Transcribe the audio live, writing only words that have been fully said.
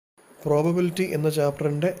Probability എന്ന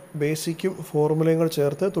ചാപ്റ്ററിൻ്റെ ബേസിക്കും ഫോർമുലയും കൂടെ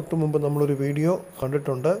ചേർത്ത് തൊട്ട് മുമ്പ് നമ്മളൊരു വീഡിയോ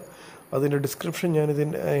കണ്ടിട്ടുണ്ട്. അതിൻ്റെ ഡിസ്ക്രിപ്ഷൻ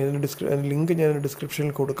ലിങ്ക് ഞാൻ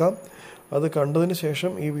ഡിസ്ക്രിപ്ഷനിൽ കൊടുക്കാം. അത് കണ്ടതിന്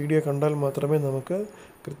ശേഷം ഈ വീഡിയോ കണ്ടാൽ മാത്രമേ നമുക്ക്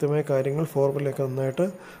കൃത്യമായ കാര്യങ്ങൾ ഫോർമുലയൊക്കെ നന്നായിട്ട്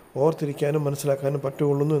ഓർത്തിരിക്കാനും മനസ്സിലാക്കാനും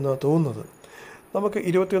പറ്റുള്ളൂ എന്നാണ് തോന്നുന്നത്. നമുക്ക്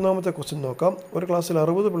 21ാമത്തെ ക്വസ്റ്റ്യൻ നോക്കാം. ഒരു ക്ലാസ്സിൽ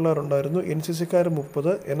 60 പിള്ളേരുണ്ടായിരുന്നു. NCCക്കാർ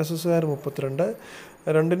 30, NSSകാർ 32,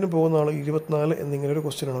 രണ്ടിനും പോകുന്ന ആൾ 24 എന്നിങ്ങനെ ഒരു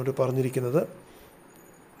ക്വസ്റ്റ്യനാണ് അവർ പറഞ്ഞിരിക്കുന്നത്.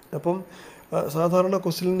 അപ്പം സാധാരണ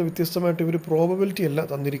ക്വസ്റ്റ്യനിൽ നിന്ന് വ്യത്യസ്തമായിട്ട് ഇവർ പ്രോബബിലിറ്റി അല്ല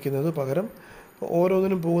തന്നിരിക്കുന്നത്, പകരം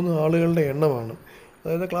ഓരോന്നിനും പോകുന്ന ആളുകളുടെ എണ്ണമാണ്.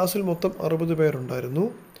 അതായത് ക്ലാസ്സിൽ മൊത്തം 60 പേരുണ്ടായിരുന്നു.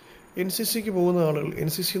 NCCക്ക് പോകുന്ന ആളുകൾ,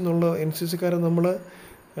 NCCക്കാരെ നമ്മൾ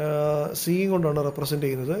സി കൊണ്ടാണ് റെപ്രസെൻ്റ്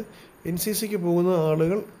ചെയ്യുന്നത്. NCCക്ക് പോകുന്ന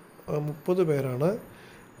ആളുകൾ 30 പേരാണ്.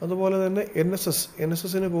 അതുപോലെ തന്നെ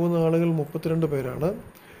NSSന് പോകുന്ന ആളുകൾ 32 പേരാണ്.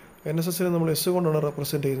 NSSനെ നമ്മൾ S കൊണ്ടാണ്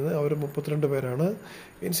റെപ്രസെൻ്റ് ചെയ്യുന്നത്, അവർ 32 പേരാണ്.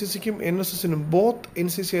 NCCക്കും NSSനും ബോത്ത്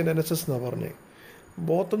NCC ആൻഡ് NSS എന്നാണ് പറഞ്ഞത്.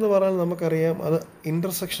 ബോത്ത് എന്ന് പറഞ്ഞാൽ നമുക്കറിയാം അത്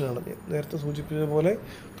ഇൻ്റർസെക്ഷനാണ്. നേരത്തെ സൂചിപ്പിച്ചതുപോലെ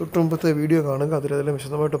തൊട്ട് മുമ്പത്തെ വീഡിയോ കാണുക, അതിലെല്ലാം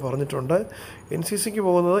വിശദമായിട്ട് പറഞ്ഞിട്ടുണ്ട്. NCCക്ക്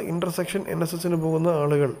പോകുന്നത് ഇൻ്റർസെക്ഷൻ, NSSന് പോകുന്ന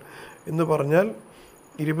ആളുകൾ എന്ന് പറഞ്ഞാൽ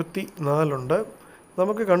 24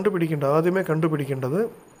 നമുക്ക് ആദ്യമേ കണ്ടുപിടിക്കേണ്ടത്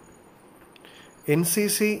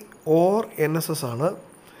NCC ഓർ NSS ആണ്.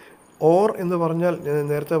 ഓർ എന്ന് പറഞ്ഞാൽ ഞാൻ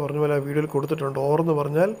നേരത്തെ പറഞ്ഞ പോലെ ആ വീഡിയോയിൽ കൊടുത്തിട്ടുണ്ട്. ഓർ എന്ന്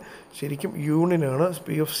പറഞ്ഞാൽ ശരിക്കും യൂണിയനാണ്.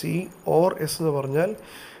 P(C) ഓർ S എന്ന് പറഞ്ഞാൽ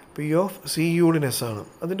P(C) യൂണിയൻ S ആണ്.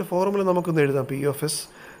 അതിൻ്റെ ഫോർമുല നമുക്കൊന്ന് എഴുതാം.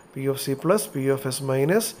 P(C) plus P(S)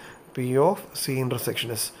 minus P(C) intersection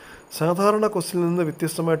S. സാധാരണ ക്വസ്റ്റിനിൽ നിന്ന്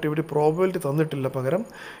വ്യത്യസ്തമായിട്ട് ഇവിടെ പ്രോബബിലിറ്റി തന്നിട്ടില്ല, പകരം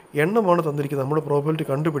എണ്ണമാണ് തന്നിരിക്കുന്നത്. നമ്മൾ പ്രോബബിലിറ്റി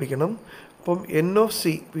കണ്ടുപിടിക്കണം. അപ്പം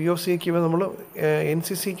P(Cക്ക് നമ്മൾ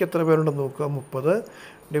NCCക്ക് എത്ര പേരുണ്ടെന്ന് നോക്കുക, 30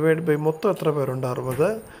 ഡിവൈഡ് ബൈ മൊത്തം എത്ര പേരുണ്ട്, 60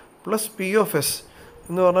 പ്ലസ് P(S)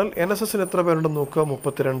 എന്ന് പറഞ്ഞാൽ NSSന് എത്ര പേരുണ്ടെന്ന് നോക്കുക,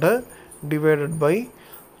 32 ഡിവൈഡഡ് ബൈ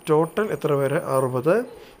ടോട്ടൽ എത്ര പേര്, 60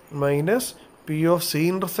 മൈനസ് P(C)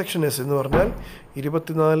 ഇൻ്റർസെക്ഷൻ S എന്ന് പറഞ്ഞാൽ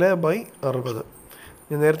 24/60.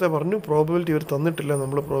 ഞാൻ നേരത്തെ പറഞ്ഞു പ്രോബബിലിറ്റി ഇവർ തന്നിട്ടില്ല,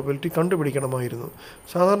 നമ്മൾ പ്രോബബിലിറ്റി കണ്ടുപിടിക്കണമായിരുന്നു.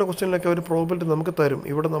 സാധാരണ ക്വസ്റ്റ്യനിലൊക്കെ അവർ പ്രോബബിലിറ്റി നമുക്ക് തരും.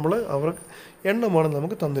 ഇവിടെ അവർ എണ്ണമാണ്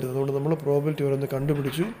നമുക്ക് തന്നിരുന്നത്. അതുകൊണ്ട് നമ്മൾ പ്രോബബിലിറ്റി ഓരോന്ന്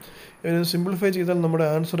കണ്ടുപിടിച്ചു. സിംപ്ലിഫൈ ചെയ്താൽ നമ്മുടെ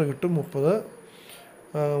ആൻസർ കിട്ടും 30,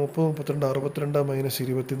 32, 62 മൈനസ്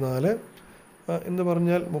 24 എന്ന്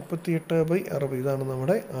പറഞ്ഞാൽ 38/60. ഇതാണ്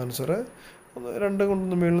നമ്മുടെ ആൻസർ. 2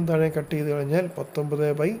 കൊണ്ടൊന്ന് മേളിലും താഴെ കട്ട് ചെയ്ത് കഴിഞ്ഞാൽ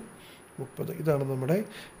 19/30. ഇതാണ് നമ്മുടെ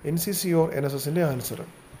NCC ഓർ NSSൻ്റെ ആൻസർ.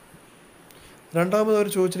 രണ്ടാമത് അവർ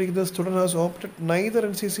ചോദിച്ചിരിക്കുന്നത് student has opted neither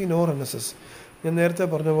NCC nor NSS. ഞാൻ നേരത്തെ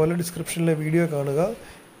പറഞ്ഞ പോലെ ഡിസ്ക്രിപ്ഷനിലെ വീഡിയോ കാണുക.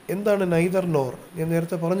 എന്താണ് നൈദർ നോർ? ഞാൻ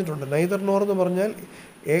നേരത്തെ പറഞ്ഞിട്ടുണ്ട്. നൈദർ നോർ എന്ന് പറഞ്ഞാൽ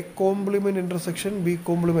A compliment intersection B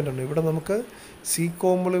compliment ആണ്. ഇവിടെ നമുക്ക് C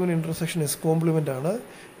compliment intersection S compliment ആണ്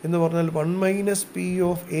എന്ന് പറഞ്ഞാൽ 1 മൈനസ്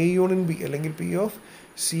P(A) യൂണിയൻ B അല്ലെങ്കിൽ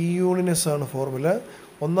P(C) യൂണിയൻ S ആണ് ഫോർമുല.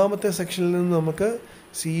 ഒന്നാമത്തെ സെക്ഷനിൽ നിന്ന് നമുക്ക്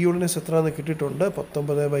C യൂണിയൻ S എത്രയാണെന്ന് കിട്ടിയിട്ടുണ്ട്,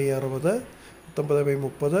 19/60,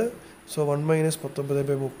 19/30. So 1 minus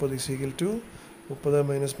 19/30 is equal to 30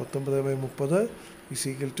 minus 19/30 is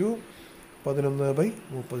equal to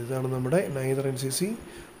 11/30. ഇതാണ് നമ്മുടെ നൈദർ NCC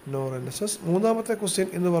നോർ NSS. മൂന്നാമത്തെ ക്വസ്റ്റ്യൻ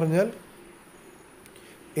എന്ന് പറഞ്ഞാൽ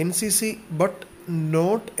NCC ബട്ട്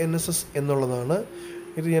നോട്ട് NSS എന്നുള്ളതാണ്.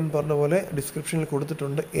 ഇത് ഞാൻ പറഞ്ഞ പോലെ ഡിസ്ക്രിപ്ഷനിൽ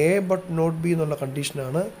കൊടുത്തിട്ടുണ്ട്. A ബട്ട് നോട്ട് B എന്നുള്ള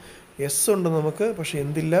കണ്ടീഷനാണ്. S ഉണ്ട് നമുക്ക്, പക്ഷേ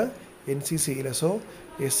എന്തില്ല, NCC ഇല്ല. So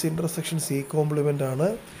S intersection C compliment ആണ്.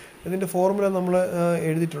 ഇതിൻ്റെ ഫോർമുല നമ്മൾ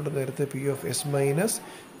എഴുതിയിട്ടുണ്ട് നേരത്തെ. P(S) minus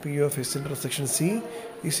P(S) intersection C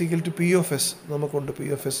is equal to P(S) നമുക്കുണ്ട്.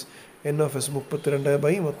 P(S) N(S)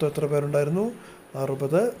 32 മൊത്തം എത്ര പേരുണ്ടായിരുന്നു,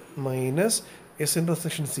 60 minus S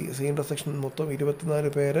intersection C intersection മൊത്തം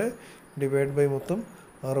 24 പേര് ഡിവൈഡ് ബൈ മൊത്തം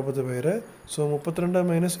 60 പേര്. സോ 32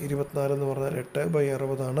 മൈനസ് 24 എന്ന് പറഞ്ഞാൽ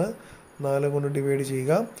 8/60 ആണ്. 4 കൊണ്ട് ഡിവൈഡ്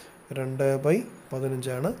ചെയ്യുക,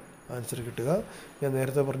 2/15 ആൻസർ കിട്ടുക. ഞാൻ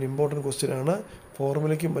നേരത്തെ പറഞ്ഞ ഇമ്പോർട്ടൻറ്റ് ക്വസ്റ്റ്യൻ ആണ്.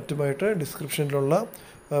 ഫോർമുലയ്ക്കും മറ്റുമായിട്ട് ഡിസ്ക്രിപ്ഷനിലുള്ള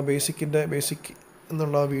ബേസിക്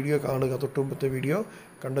എന്നുള്ള ആ വീഡിയോ കാണുക. തൊട്ടുമുമ്പത്തെ വീഡിയോ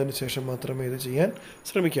കണ്ടതിന് ശേഷം മാത്രമേ ഇത് ചെയ്യാൻ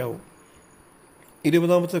ശ്രമിക്കാവൂ.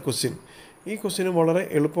 20ാമത്തെ ക്വസ്റ്റ്യൻ. ഈ ക്വസ്റ്റ്യനും വളരെ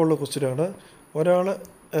എളുപ്പമുള്ള ക്വസ്റ്റ്യനാണ്. ഒരാൾ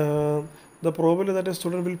the probability that A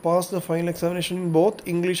student will pass the final examination in both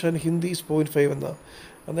English and Hindi is 0.5 എന്നാണ്.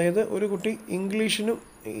 അതായത് ഒരു കുട്ടി ഇംഗ്ലീഷിന്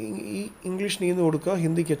E കൊടുക്കുക,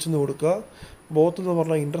 ഹിന്ദിക്ക് H എന്ന് കൊടുക്കുക. ബോത്ത് എന്ന്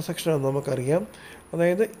പറഞ്ഞാൽ ഇൻ്റർസെക്ഷനാണ് നമുക്കറിയാം.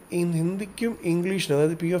 അതായത് ഹിന്ദിക്കും ഇംഗ്ലീഷിനും,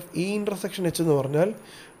 അതായത് P(E) ഇൻ്റർസെക്ഷൻ H എന്ന് പറഞ്ഞാൽ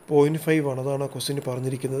 0.5 ആണ്. അതാണ് ആ ക്വസ്റ്റ്യന്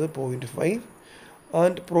പറഞ്ഞിരിക്കുന്നത്, 0.5.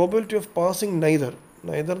 And probability of passing neither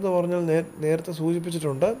എന്ന് പറഞ്ഞാൽ നേരത്തെ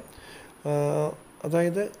സൂചിപ്പിച്ചിട്ടുണ്ട്.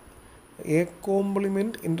 അതായത് A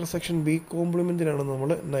കോംപ്ലിമെൻറ്റ് ഇൻ്റർസെക്ഷൻ B കോംപ്ലിമെൻറ്റിനാണ് നമ്മൾ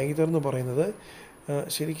നൈദർ എന്ന് പറയുന്നത്.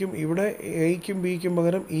 ശരിക്കും ഇവിടെ എയ്ക്കും ബിക്കും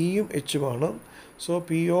പകരം ഇയും എച്ചുമാണ്. So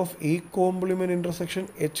P(E) compliment intersection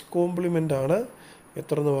H compliment ആണ്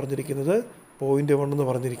എത്ര എന്ന് പറഞ്ഞിരിക്കുന്നത്, 0.1 എന്ന്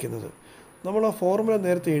പറഞ്ഞിരിക്കുന്നത്. നമ്മൾ ആ ഫോർമുല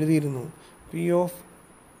നേരത്തെ എഴുതിയിരുന്നു. പി ഓഫ്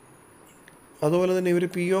അതുപോലെ തന്നെ ഇവർ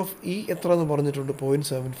പി ഓഫ് ഇ എത്ര എന്ന് പറഞ്ഞിട്ടുണ്ട്,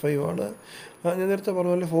 0.75 ആണ്. ഞാൻ നേരത്തെ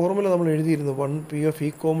പറഞ്ഞ പോലെ ഫോർമുല നമ്മൾ എഴുതിയിരുന്നു. 1 P of E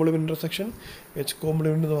compliment intersection H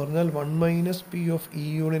compliment എന്ന് പറഞ്ഞാൽ 1 minus P of E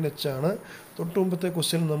union H ആണ്. തൊട്ട് മുമ്പത്തെ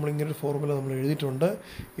ക്വസ്റ്റ്യൻ നമ്മളിങ്ങനൊരു ഫോർമുല നമ്മൾ എഴുതിയിട്ടുണ്ട്.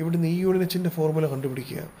 ഇവിടുന്ന് ഇ യൂണിയൻ എച്ചിൻ്റെ ഫോർമുല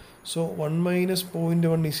കണ്ടുപിടിക്കുക. So 1 minus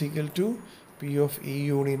 0.1 is equal to P of E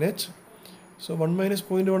union H. So 1 minus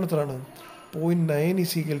 0.1 എത്രയാണ്? 0.9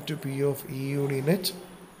 is equal to P of E union H.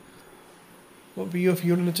 അപ്പോൾ പി ഓഫ്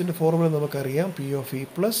യൂണിയൻ എച്ചിൻ്റെ ഫോർമുല നമുക്കറിയാം. P of E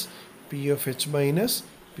plus P of H minus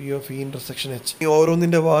P of E intersection H. ഈ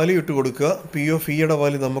ഓരോന്നിൻ്റെ value ഇട്ട് കൊടുക്കുക. P of ഇയുടെ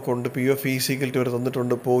value നമുക്കുണ്ട്. P of E equal to വരെ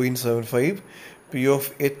തന്നിട്ടുണ്ട് 0.75. പി ഓഫ്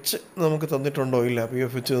എച്ച് നമുക്ക് തന്നിട്ടുണ്ടോ? ഇല്ല, പി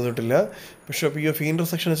ഓഫ് എച്ച് തന്നിട്ടില്ല. പക്ഷേ P of E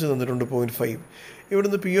intersection H തന്നിട്ടുണ്ട് 0.5.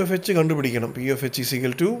 ഇവിടുന്ന് പി ഓഫ് എച്ച് കണ്ടുപിടിക്കണം. P of H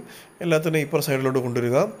equal to എല്ലാത്തിനും ഇപ്പുറ സൈഡിലോട്ട്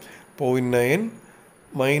കൊണ്ടുവരിക. 0.9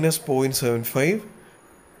 മൈനസ് 0.75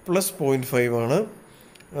 പ്ലസ് 0.5 ആണ്.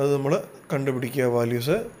 അത് നമ്മൾ കണ്ടുപിടിക്കുക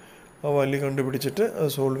വാല്യൂസ്. ആ വാല്യൂ കണ്ടുപിടിച്ചിട്ട് അത്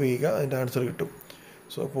സോൾവ് ചെയ്യുക, അതിൻ്റെ ആൻസർ കിട്ടും.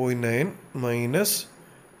 സോ 0.9 മൈനസ്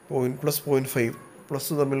പ്ലസ് 0.5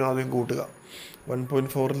 പ്ലസ് തമ്മിൽ ആദ്യം കൂട്ടുക.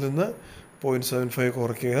 1.4 നിന്ന് 0.75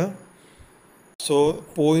 കുറയ്ക്കുക. സോ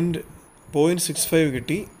 0.65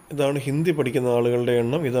 കിട്ടി. ഇതാണ് ഹിന്ദി പഠിക്കുന്ന ആളുകളുടെ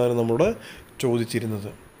എണ്ണം. ഇതാണ് നമ്മുടെ ചോദിച്ചിരുന്നത്.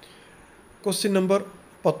 Question number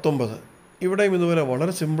 19. ഇവിടെയും ഇതുപോലെ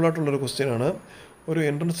വളരെ സിമ്പിളായിട്ടുള്ളൊരു ക്വസ്റ്റ്യനാണ്. ഒരു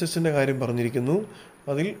എൻട്രൻസ് ടെസ്റ്റിൻ്റെ കാര്യം പറഞ്ഞിരിക്കുന്നു.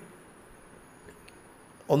 അതിൽ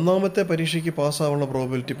ഒന്നാമത്തെ പരീക്ഷയ്ക്ക് പാസ്സാവാനുള്ള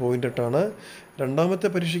പ്രോബിലിറ്റി 0.8 ആണ്. രണ്ടാമത്തെ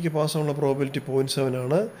പരീക്ഷയ്ക്ക് പാസ്സാവാനുള്ള പ്രോബിലിറ്റി 0.7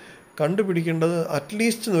 ആണ്. കണ്ടുപിടിക്കേണ്ടത്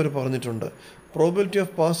അറ്റ്ലീസ്റ്റ് എന്നവർ പറഞ്ഞിട്ടുണ്ട്. Probability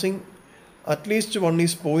of passing at least 1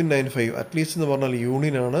 is 0.95. At least എന്ന് പറഞ്ഞാൽ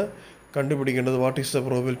യൂണിയനാണ്. കണ്ടുപിടിക്കേണ്ടത് what is the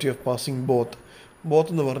probability of passing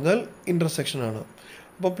both എന്ന് പറഞ്ഞാൽ ഇൻ്റർസെക്ഷൻ ആണ്.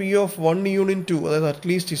 അപ്പോൾ പി ഓഫ് 1 യൂണിയൻ 2 അതായത്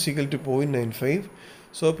at least is equal to 0.95.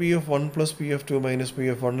 So P of 1 plus P of 2 minus P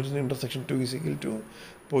of 1 intersection 2 is equal to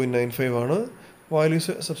 0.95 ആണ്.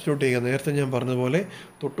 Values substitute ചെയ്യുക. നേരത്തെ ഞാൻ പറഞ്ഞതുപോലെ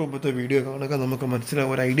തൊട്ട് മുമ്പത്തെ വീഡിയോ കാണുക, നമുക്ക്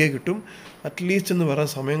മനസ്സിലാവും, ഒരു ഐഡിയ കിട്ടും. അറ്റ്ലീസ്റ്റ് എന്ന്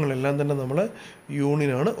പറയുന്ന സമയങ്ങളെല്ലാം തന്നെ നമ്മൾ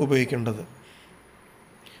യൂണിയനാണ് ഉപയോഗിക്കേണ്ടത്.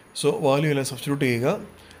 സോ വാല്യൂ എല്ലാം സബ്സ്റ്റിറ്റ്യൂട്ട് ചെയ്യുക.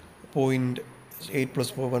 0.8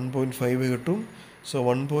 പ്ലസ് 1.5 കിട്ടും. സോ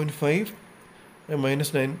 1.5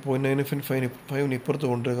 മൈനസ് 0.95 ഇപ്പുറത്ത്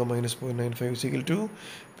കൊണ്ടുവരിക. Minus 0.95 is equal to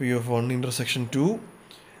P of 1 intersection 2.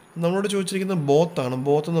 നമ്മളോട് ചോദിച്ചിരിക്കുന്നത് ബോത്താണ്.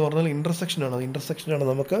 ബോത്ത് എന്ന് പറഞ്ഞാൽ ഇൻ്റർസെക്ഷനാണ്. അത് ഇൻ്റർസെക്ഷനാണ്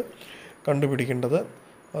നമുക്ക് കണ്ടുപിടിക്കേണ്ടത്.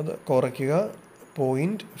 അത് കുറയ്ക്കുക.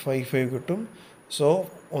 0.55 കിട്ടും. സോ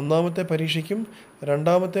ഒന്നാമത്തെ പരീക്ഷയ്ക്കും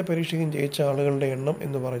രണ്ടാമത്തെ പരീക്ഷയ്ക്കും ജയിച്ച ആളുകളുടെ എണ്ണം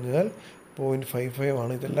എന്ന് പറഞ്ഞാൽ 0.55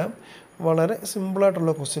 ആണ്. ഇതെല്ലാം വളരെ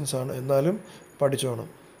സിമ്പിളായിട്ടുള്ള ക്വസ്റ്റ്യൻസാണ്, എന്നാലും പഠിച്ചോണം.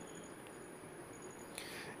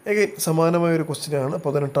 എഗെയിൻ സമാനമായൊരു ക്വസ്റ്റ്യനാണ്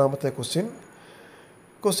 18ാമത്തെ ക്വസ്റ്റ്യൻ.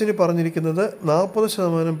 ക്വസ്റ്റ്യന് പറഞ്ഞിരിക്കുന്നത്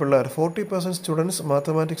 40% പിള്ളേർ 40% സ്റ്റുഡൻസ്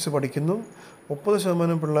മാത്തമാറ്റിക്സ് പഠിക്കുന്നു,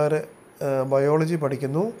 30% പിള്ളേർ ബയോളജി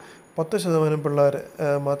പഠിക്കുന്നു, 10% പിള്ളേർ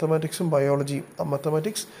മാത്തമാറ്റിക്സ്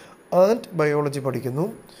ആൻഡ് ബയോളജി പഠിക്കുന്നു.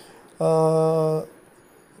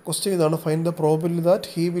 ക്വസ്റ്റ്യൻ ഇതാണ്: find the probability that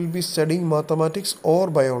he will be studying mathematics or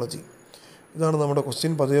biology. ഇതാണ് നമ്മുടെ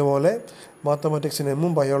ക്വസ്റ്റ്യൻ. പതിവ് പോലെ മാത്തമാറ്റിക്സിന്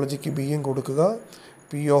എമ്മും ബയോളജിക്ക് ബിയും കൊടുക്കുക.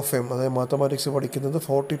 പി ഓഫ് എം അതായത് മാത്തമാറ്റിക്സ് പഠിക്കുന്നത്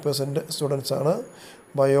 40% സ്റ്റുഡൻസ് ആണ്,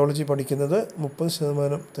 ബയോളജി പഠിക്കുന്നത്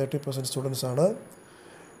 30% 30% സ്റ്റുഡൻസ് ആണ്.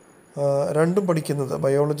 രണ്ടും പഠിക്കുന്നത്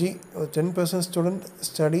biology 10% student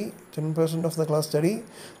study 10% of the class study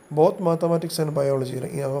both mathematics and biology.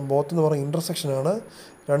 Both എന്ന് പറയുന്ന ഇൻ്റർസെക്ഷനാണ്.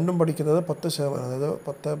 രണ്ടും പഠിക്കുന്നത് 10%, അതായത്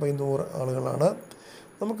 10/100 ആളുകളാണ്.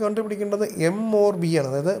 നമുക്ക് കണ്ടുപിടിക്കേണ്ടത് എം ഓർ ബി ആണ്,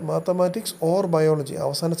 അതായത് മാത്തമാറ്റിക്സ് ഓർ ബയോളജി.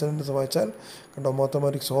 അവസാന സെൻറ്റൻസ് വായിച്ചാൽ കണ്ടോ,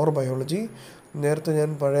 മാത്തമാറ്റിക്സ് ഓർ ബയോളജി. നേരത്തെ ഞാൻ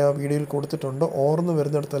പഴയ വീഡിയോയിൽ കൊടുത്തിട്ടുണ്ട്. ഓർന്ന്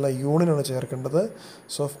വരുന്നിടത്തല്ല യൂണിയനാണ് ചേർക്കേണ്ടത്.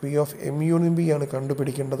 So P of M union B ആണ്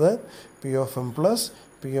കണ്ടുപിടിക്കേണ്ടത്. P of M plus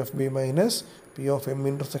P of B minus P of M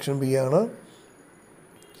intersection B ആണ്.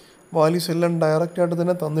 വാല്യൂസ് എല്ലാം ഡയറക്റ്റായിട്ട്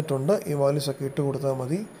തന്നെ തന്നിട്ടുണ്ട്. ഈ വാല്യൂസൊക്കെ ഇട്ട് കൊടുത്താൽ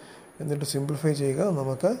മതി. എന്നിട്ട് സിംപ്ലിഫൈ ചെയ്യുക,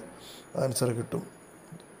 നമുക്ക് ആൻസർ കിട്ടും.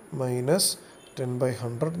 മൈനസ്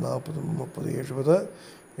 10/100 40 30 70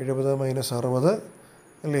 70 മൈനസ് 60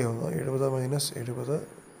 അല്ലയോ, 70 minus 70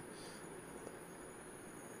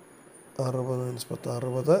 60 minus 10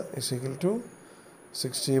 60 is equal to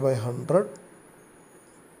 60/100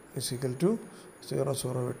 is equal to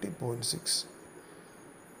 0 വെട്ടി 0.6.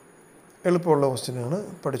 എളുപ്പമുള്ള ക്വസ്റ്റ്യനാണ്,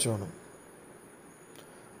 പഠിച്ചോണം.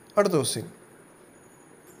 അടുത്ത ക്വസ്റ്റ്യൻ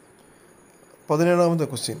 17ാമത്തെ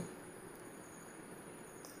ക്വസ്റ്റ്യൻ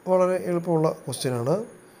വളരെ എളുപ്പമുള്ള ക്വസ്റ്റ്യനാണ്.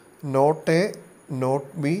 Not A not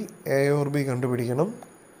be A or B കണ്ടുപിടിക്കണം.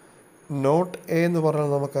 നോട്ട് എ എന്ന് പറഞ്ഞാൽ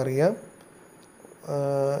നമുക്കറിയാം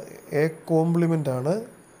എ കോംപ്ലിമെൻ്റ് ആണ്.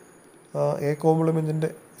 എ കോംപ്ലിമെൻറ്റിൻ്റെ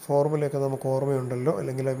ഫോർമുലയൊക്കെ നമുക്ക് ഓർമ്മയുണ്ടല്ലോ,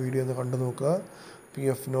 അല്ലെങ്കിൽ ആ വീഡിയോ ഒന്ന് കണ്ടു നോക്കുക. പി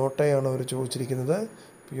ഓഫ് നോട്ട് എ ആണ് അവർ ചോദിച്ചിരിക്കുന്നത്.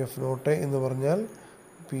 പി ഓഫ് നോട്ട് എ എന്ന് പറഞ്ഞാൽ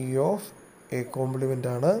പി ഓഫ് എ കോംപ്ലിമെൻ്റ്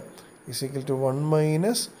ആണ്, is equal to 1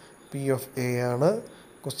 minus P of A ആണ്.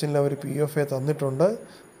 ക്വസ്റ്റ്യനിൽ അവർ പി ഓഫ് എ തന്നിട്ടുണ്ട്,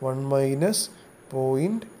 1 മൈനസ്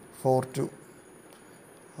 0.42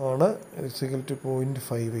 ആണ്, ഇസ് ഈക്വൽ ടു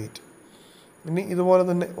 0.58. ഇനി ഇതുപോലെ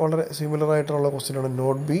തന്നെ വളരെ സിമിലർ ആയിട്ടുള്ള ക്വസ്റ്റ്യനാണ്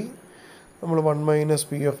നോട്ട് ബി. നമ്മൾ 1 മൈനസ്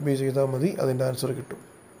പി ഓഫ് ബി ചെയ്താൽ മതി, അതിൻ്റെ ആൻസർ കിട്ടും.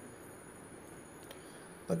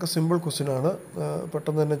 അതൊക്കെ സിമ്പിൾ ക്വസ്റ്റ്യനാണ്,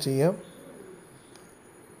 പെട്ടെന്ന് തന്നെ ചെയ്യാം.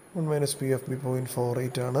 1 മൈനസ് പി ഓഫ് ബി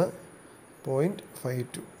 0.48 ആണ്,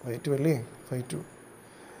 0.52 അല്ലേ, 52.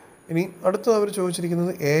 ഇനി അടുത്തത് അവർ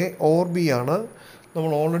ചോദിച്ചിരിക്കുന്നത് എ ഓർ ബി ആണ്.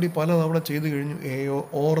 നമ്മൾ ഓൾറെഡി പല തവണ ചെയ്ത് കഴിഞ്ഞു എ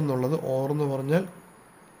ഓർ എന്നുള്ളത്. ഓർ എന്ന് പറഞ്ഞാൽ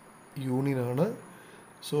യൂണിയനാണ്.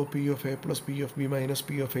 So P of A plus P of B minus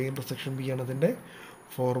P of A intersection B ആണ് അതിൻ്റെ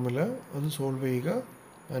ഫോർമുല. അത് സോൾവ് ചെയ്യുക,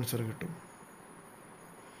 ആൻസർ കിട്ടും.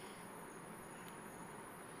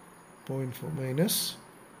 0.4 minus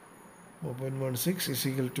 0.16 is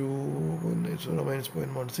equal to minus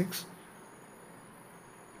 0.16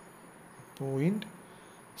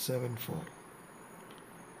 0.74.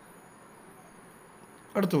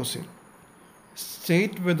 അടുത്ത question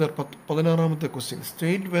state whether, 16ാമത്തെ question.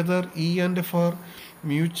 State whether E and F R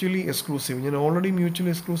mutually exclusive. ഞാൻ already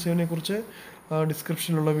mutually എക്സ്ക്ലൂസീവിനെ കുറിച്ച്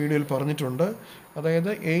ഡിസ്ക്രിപ്ഷനിലുള്ള വീഡിയോയിൽ പറഞ്ഞിട്ടുണ്ട്.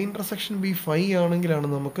 അതായത് എ ഇൻ്റർസെക്ഷൻ ബി 5 ആണെങ്കിലാണ്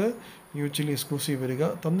നമുക്ക് മ്യൂച്വലി എക്സ്ക്ലൂസീവ് വരിക.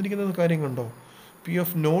 തന്നിരിക്കുന്നത് കാര്യം കണ്ടോ, P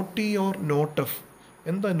of not E or not F.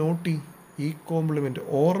 എന്താ നോട്ട് ഇ? ഈ കോംപ്ലിമെൻറ്റ്.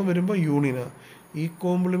 ഓർ വരുമ്പോൾ യൂണിയനാണ്. ഈ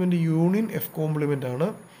കോംപ്ലിമെൻറ്റ് യൂണിയൻ എഫ് കോംപ്ലിമെൻ്റ് ആണ്.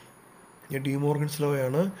 ഡിമോർഗൻസ് ലോ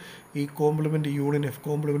ആണ്. ഈ കോംപ്ലിമെൻറ്റ് യൂണിയൻ എഫ്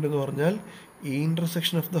കോംപ്ലിമെൻ്റ് എന്ന് പറഞ്ഞാൽ E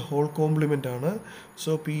intersection F the whole compliment ആണ്.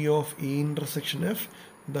 So P of E intersection F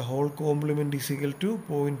the whole compliment is equal to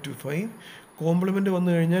 0.25. Compliment വന്നു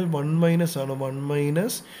കഴിഞ്ഞാൽ 1 മൈനസ് ആണ്, 1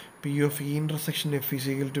 minus P of E intersection F is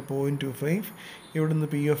equal to 0.25. ഇവിടെ നിന്ന്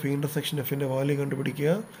P of E intersection എഫിൻ്റെ value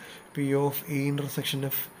കണ്ടുപിടിക്കുക. P of E intersection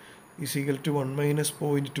F is equal to 1 minus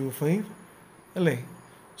 0.25 അല്ലേ.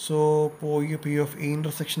 So P of E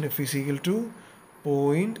intersection F is equal to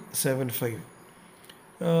 0.75.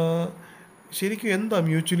 ശരിക്കും എന്താ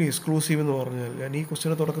mutually exclusive എന്ന് പറഞ്ഞാൽ, ഞാൻ ഈ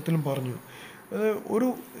ക്വസ്റ്റ്യൻ്റെ തുടക്കത്തിലും പറഞ്ഞു, ഒരു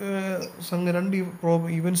രണ്ട്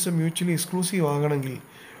ഇവൻറ്റ്സ് മ്യൂച്വലി എക്സ്ക്ലൂസീവ് ആകണമെങ്കിൽ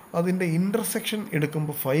അതിൻ്റെ ഇൻ്റർസെക്ഷൻ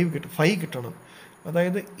എടുക്കുമ്പോൾ 5 കിട്ടണം.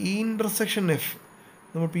 അതായത് ഇ ഇൻ്റർസെക്ഷൻ എഫ്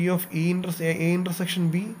നമ്മൾ P of A intersection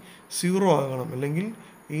B 0 ആകണം, അല്ലെങ്കിൽ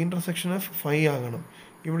ഇ ഇൻ്റർസെക്ഷൻ എഫ് 5 ആകണം.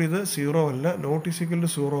 ഇവിടെ ഇത് 0 അല്ല, നോട്ട് ഈസ് ഈക്വൽ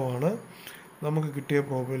ടു 0 ആണ് നമുക്ക് കിട്ടിയ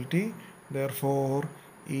probability. Therefore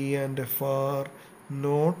E and F are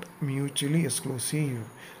not mutually exclusive.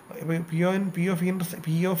 P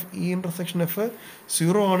of E intersection F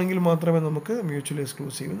 0 ആണെങ്കിൽ മാത്രമേ നമുക്ക് മ്യൂച്വലി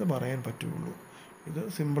എക്സ്ക്ലൂസീവ് എന്ന് പറയാൻ പറ്റുള്ളൂ. ഇത്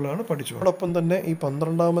സിമ്പിളാണ്, പഠിച്ചു. അതോടൊപ്പം തന്നെ ഈ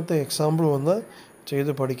 12ാമത്തെ എക്സാമ്പിൾ വന്ന്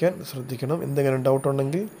ചെയ്ത് പഠിക്കാൻ ശ്രദ്ധിക്കണം. എന്തെങ്കിലും ഡൗട്ട്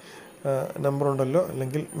ഉണ്ടെങ്കിൽ നമ്പറുണ്ടല്ലോ,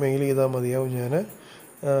 അല്ലെങ്കിൽ മെയിൽ ചെയ്താൽ മതിയാവും, ഞാൻ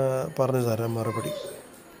പറഞ്ഞു തരാം മറുപടി.